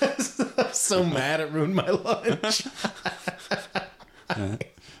was so mad it ruined my lunch.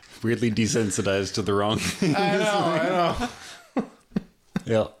 Weirdly desensitized to the wrong thing. I know.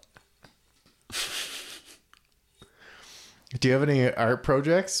 Yeah. Do you have any art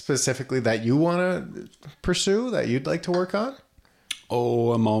projects specifically that you want to pursue, that you'd like to work on?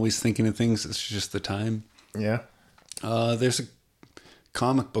 Oh, I'm always thinking of things. It's just the time. Yeah. There's a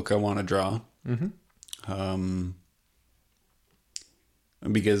comic book I want to draw. Mm-hmm.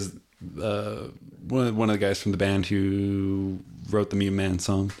 Because one of the guys from the band who wrote the Mutant Man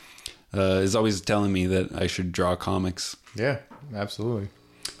song is always telling me that I should draw comics. Yeah, absolutely.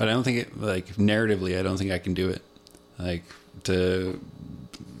 But I don't think it, like, narratively, I don't think I can do it. Like, to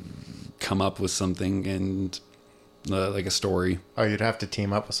come up with something and like a story. Oh, you'd have to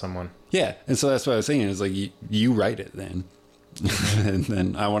team up with someone. Yeah, and so that's what I was saying. Is like you write it then, and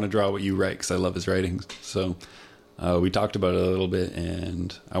then I want to draw what you write because I love his writings. So we talked about it a little bit,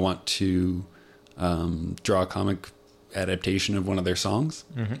 and I want to draw a comic adaptation of one of their songs.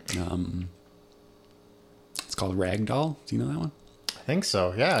 Mm-hmm. It's called Ragdoll. Do you know that one? I think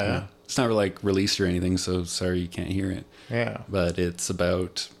so. Yeah. It's not like released or anything, so sorry you can't hear it. Yeah. But it's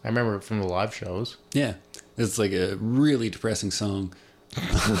about... I remember it from the live shows. Yeah. It's like a really depressing song.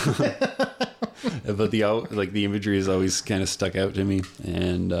 But the imagery has always kind of stuck out to me.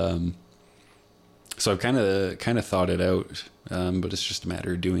 And so I've kind of thought it out. But it's just a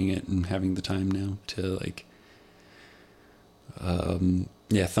matter of doing it and having the time now to like...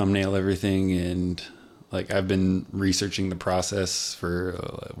 thumbnail everything. And... like I've been researching the process for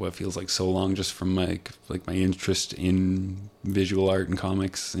what feels like so long, just from my interest in visual art and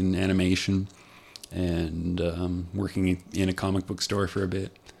comics and animation, and working in a comic book store for a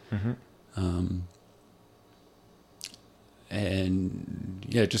bit, and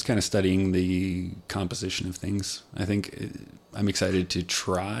yeah, just kind of studying the composition of things. I think I'm excited to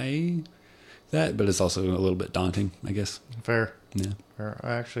try that, but it's also a little bit daunting, I guess. Fair. Yeah. Fair.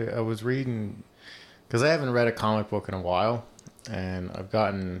 I was reading. Because I haven't read a comic book in a while, and I've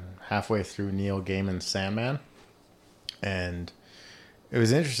gotten halfway through Neil Gaiman's Sandman, and it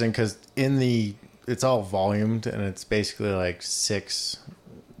was interesting because it's all volumed, and it's basically like 6,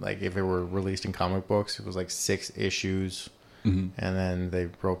 like if it were released in comic books, it was like 6 issues, and then they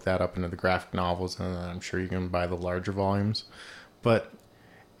broke that up into the graphic novels, and then I'm sure you can buy the larger volumes, but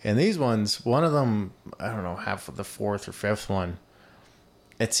in these ones, one of them, I don't know, half of the 4th or 5th one,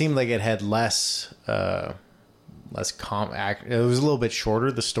 it seemed like it had less it was a little bit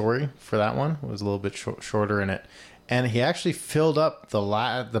shorter. The story for that one was a little bit shorter in it, and he actually filled up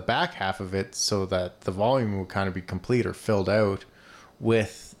the back half of it so that the volume would kind of be complete or filled out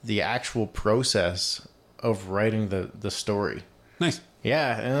with the actual process of writing the story. Nice.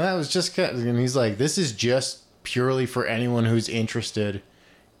 Yeah, and that was just and he's like, this is just purely for anyone who's interested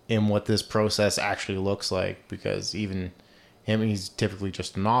in what this process actually looks like, because even him, he's typically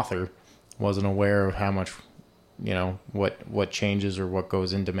just an author, wasn't aware of how much, what changes or what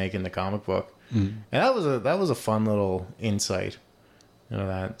goes into making the comic book. And that was a fun little insight,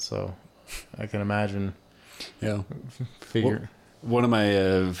 that. So I can imagine. Yeah. One of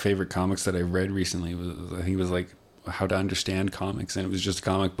my favorite comics that I read recently was like How to Understand Comics, and it was just a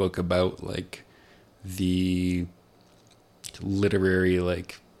comic book about like the literary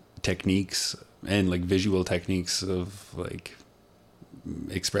like techniques and like visual techniques of like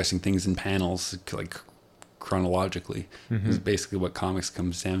expressing things in panels, like chronologically, is basically what comics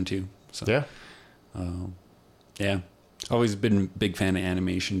comes down to. So yeah, always been a big fan of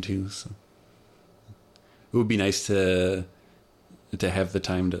animation too. So it would be nice to have the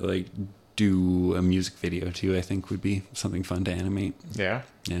time to like do a music video too. I think would be something fun to animate. Yeah.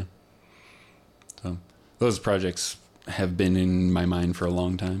 So those projects have been in my mind for a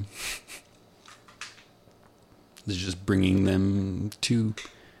long time. It's just bringing them to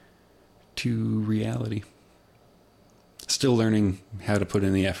reality. Still learning how to put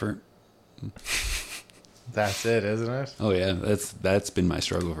in the effort. That's it, isn't it? Oh yeah, that's been my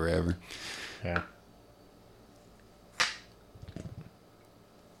struggle forever. Yeah. It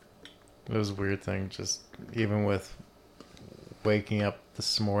was a weird thing, just even with waking up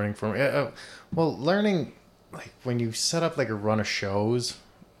this morning from well, learning, like when you set up like a run of shows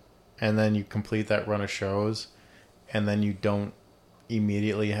and then you complete that run of shows and then you don't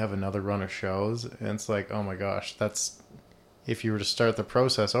immediately have another run of shows, and it's like, oh my gosh, that's, if you were to start the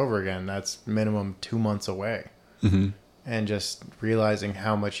process over again, that's minimum 2 months away. Mm-hmm. And just realizing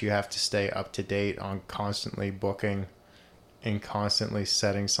how much you have to stay up to date on constantly booking and constantly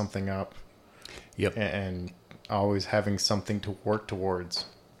setting something up. Yep. And always having something to work towards,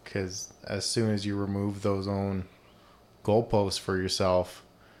 because as soon as you remove those own goalposts for yourself,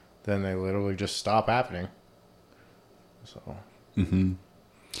 then they literally just stop happening. So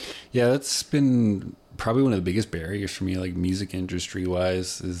yeah, that's been probably one of the biggest barriers for me, like music industry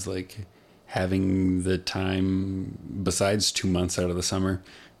wise, is like having the time besides 2 months out of the summer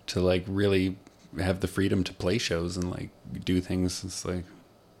to like really have the freedom to play shows and like do things. It's like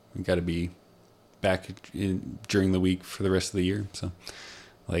we got to be back during the week for the rest of the year. So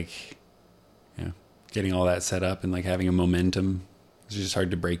like, yeah, getting all that set up and like having a momentum, it's just hard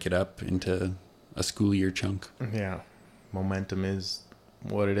to break it up into a school year chunk. Yeah. Momentum is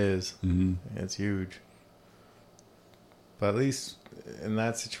what it is. Mm-hmm. It's huge. But at least in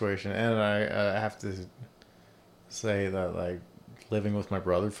that situation, and I have to say that like living with my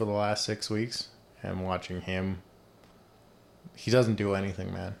brother for the last 6 weeks and watching him, he doesn't do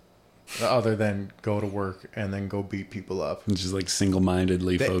anything, man, other than go to work and then go beat people up. It's just like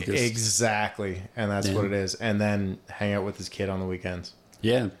single-mindedly focused. Exactly. And that's what it is. And then hang out with his kid on the weekends.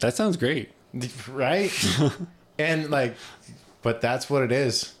 Yeah, that sounds great. Right? And like, but that's what it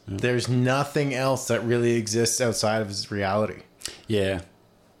is. Yeah. There's nothing else that really exists outside of his reality. Yeah.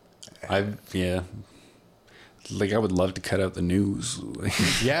 Yeah. Like I would love to cut out the news.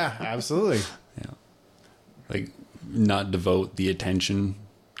 Yeah, absolutely. Yeah. Like not devote the attention,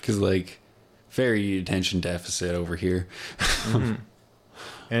 because like very attention deficit over here. Mm-hmm.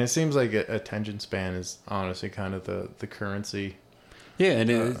 And it seems like attention span is honestly kind of the currency. Yeah,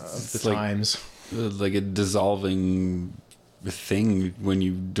 and it's of the times. Like a dissolving thing when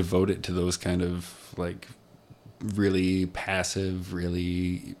you devote it to those kind of like really passive,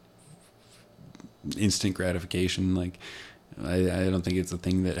 really instant gratification. Like I don't think it's a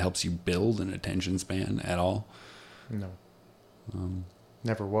thing that helps you build an attention span at all. No.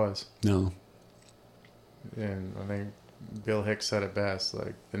 Never was. No. And I think Bill Hicks said it best,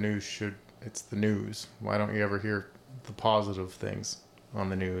 like it's the news. Why don't you ever hear the positive things on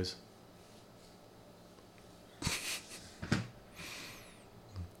the news?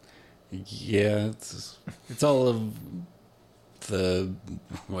 Yeah, it's all of the,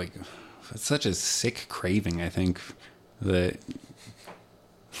 like, it's such a sick craving, I think, that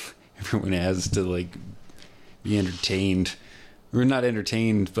everyone has to like be entertained. Or not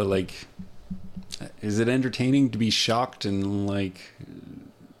entertained, but like, is it entertaining to be shocked and like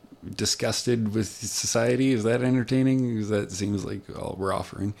disgusted with society? Is that entertaining? Because that seems like all we're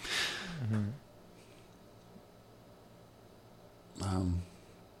offering.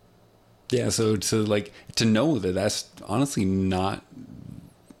 Yeah, so to know that that's honestly not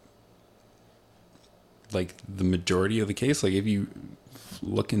like the majority of the case. Like if you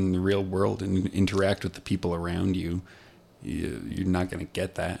look in the real world and interact with the people around you, you're not going to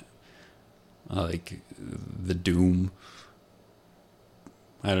get that. Like the doom.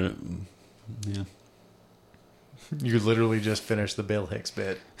 I don't. Yeah. You literally just finished the Bill Hicks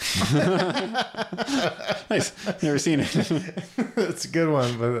bit. Nice. Never seen it. It's a good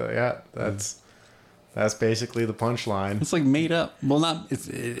one, but yeah, that's basically the punchline. It's like made up. Well, not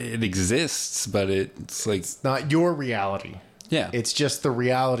it exists, but it's like it's not your reality. Yeah, it's just the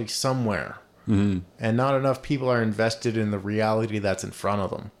reality somewhere, and not enough people are invested in the reality that's in front of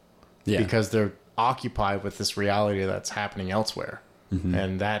them. Yeah, because they're occupied with this reality that's happening elsewhere,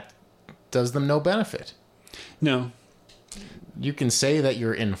 and that does them no benefit. No. You can say that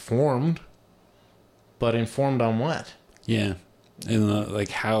you're informed, but informed on what? Yeah. And like,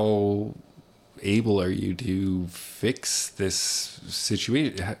 how able are you to fix this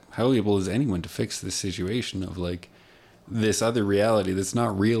situation? How able is anyone to fix this situation of like this other reality that's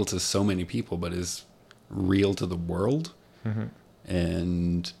not real to so many people, but is real to the world?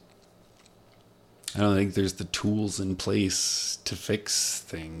 And I don't think there's the tools in place to fix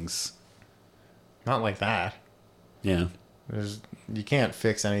things. Not like that. Yeah. You can't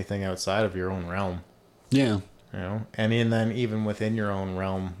fix anything outside of your own realm. Yeah. You know? And then even within your own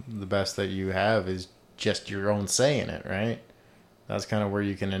realm, the best that you have is just your own say in it, right? That's kind of where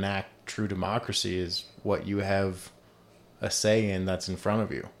you can enact true democracy, is what you have a say in that's in front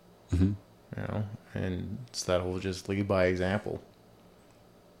of you. Mm-hmm. You know, and it's that whole just lead by example.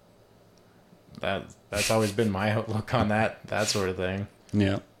 That's always been my outlook on that sort of thing.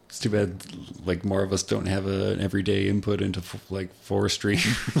 Yeah. It's too bad, like, more of us don't have an everyday input into, like, forestry.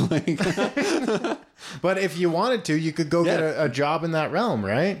 Like, but if you wanted to, you could go get a job in that realm,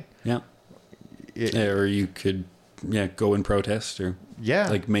 right? Yeah. Or you could, go and protest, or,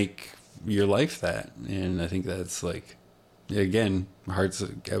 like, make your life that. And I think that's, like, again, hearts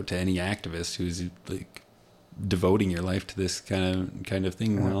out to any activist who's, like, devoting your life to this kind of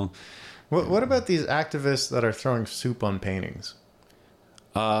thing. Yeah. Well, what about these activists that are throwing soup on paintings?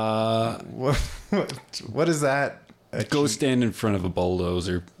 What is that? Go stand in front of a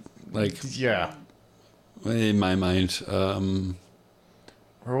bulldozer, like, in my mind. Or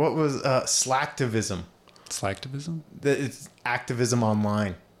what was slacktivism? Slacktivism? It's activism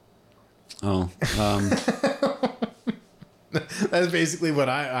online. Oh, that's basically what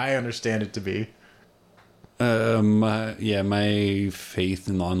I understand it to be. My faith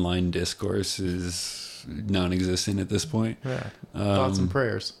in online discourse is non-existent at this point. Yeah, thoughts and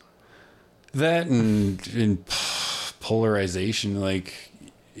prayers. That and polarization. Like,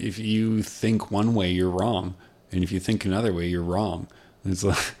 if you think one way, you're wrong, and if you think another way, you're wrong. It's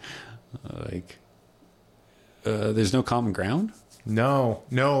like, there's no common ground. No.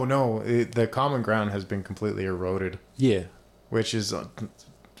 The common ground has been completely eroded. Yeah, which is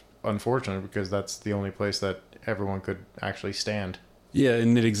unfortunate, because that's the only place that everyone could actually stand. Yeah,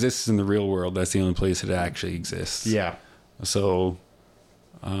 and it exists in the real world. That's the only place it actually exists. Yeah. So,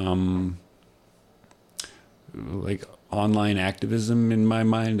 like, online activism in my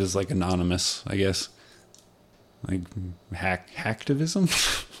mind is like anonymous, I guess. Like, hacktivism?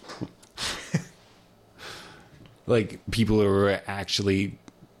 Like, people who are actually,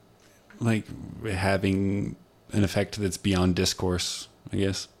 like, having an effect that's beyond discourse, I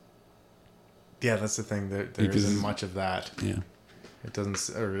guess. Yeah, that's the thing. There isn't much of that. Yeah. It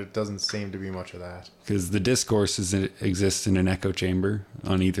doesn't seem to be much of that. Because the discourse exists in an echo chamber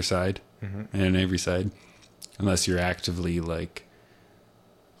on either side, and on every side, unless you're actively, like,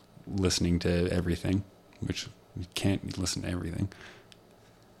 listening to everything, which you can't listen to everything.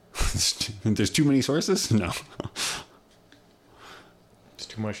 There's too many sources? No. It's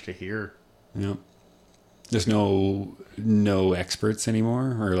too much to hear. Yeah. There's no experts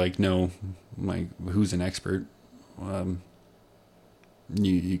anymore, or, like, no, like, who's an expert?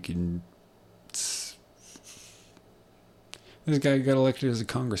 You can. This guy got elected as a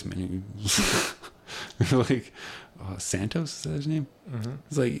congressman. Like, Santos, is that his name? Mm-hmm.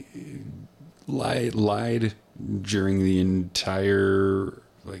 It's like, lied during the entire,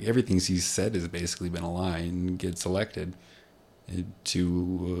 like, everything he's said has basically been a lie, and gets elected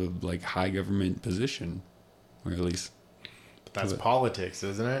to like, high government position, or at least. That's politics,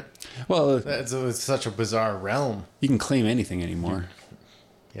 isn't it? Well, it's such a bizarre realm. You can claim anything anymore.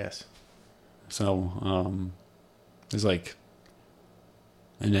 Yes. So, there's, like,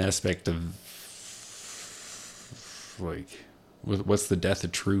 an aspect of, like, what's the death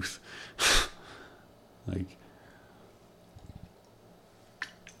of truth? Like,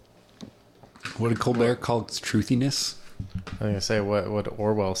 what did Colbert call truthiness? I'm going to say what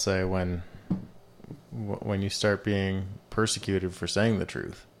Orwell say when you start being persecuted for saying the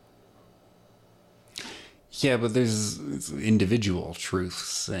truth. Yeah, but there's individual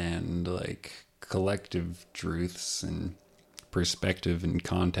truths and, like, collective truths and perspective and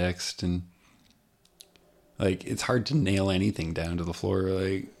context, and, like, it's hard to nail anything down to the floor,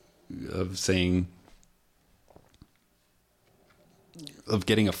 like, of saying, of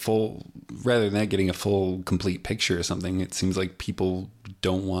getting a full, rather than getting a full, complete picture of something. It seems like people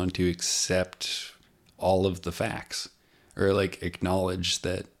don't want to accept all of the facts, or, like, acknowledge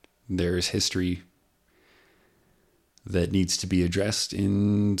that there's history that needs to be addressed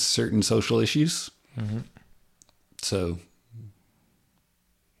in certain social issues. Mm-hmm. So,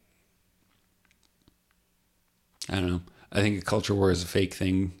 I don't know. I think a culture war is a fake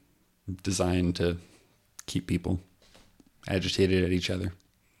thing designed to keep people agitated at each other.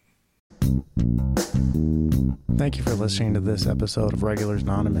 Thank you for listening to this episode of Regulars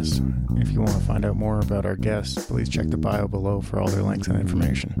Anonymous. If you want to find out more about our guests, please check the bio below for all their links and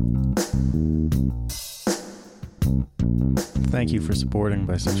information. Thank you for supporting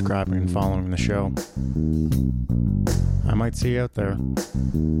by subscribing and following the show. I might see you out there,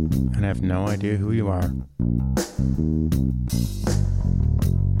 and have no idea who you are.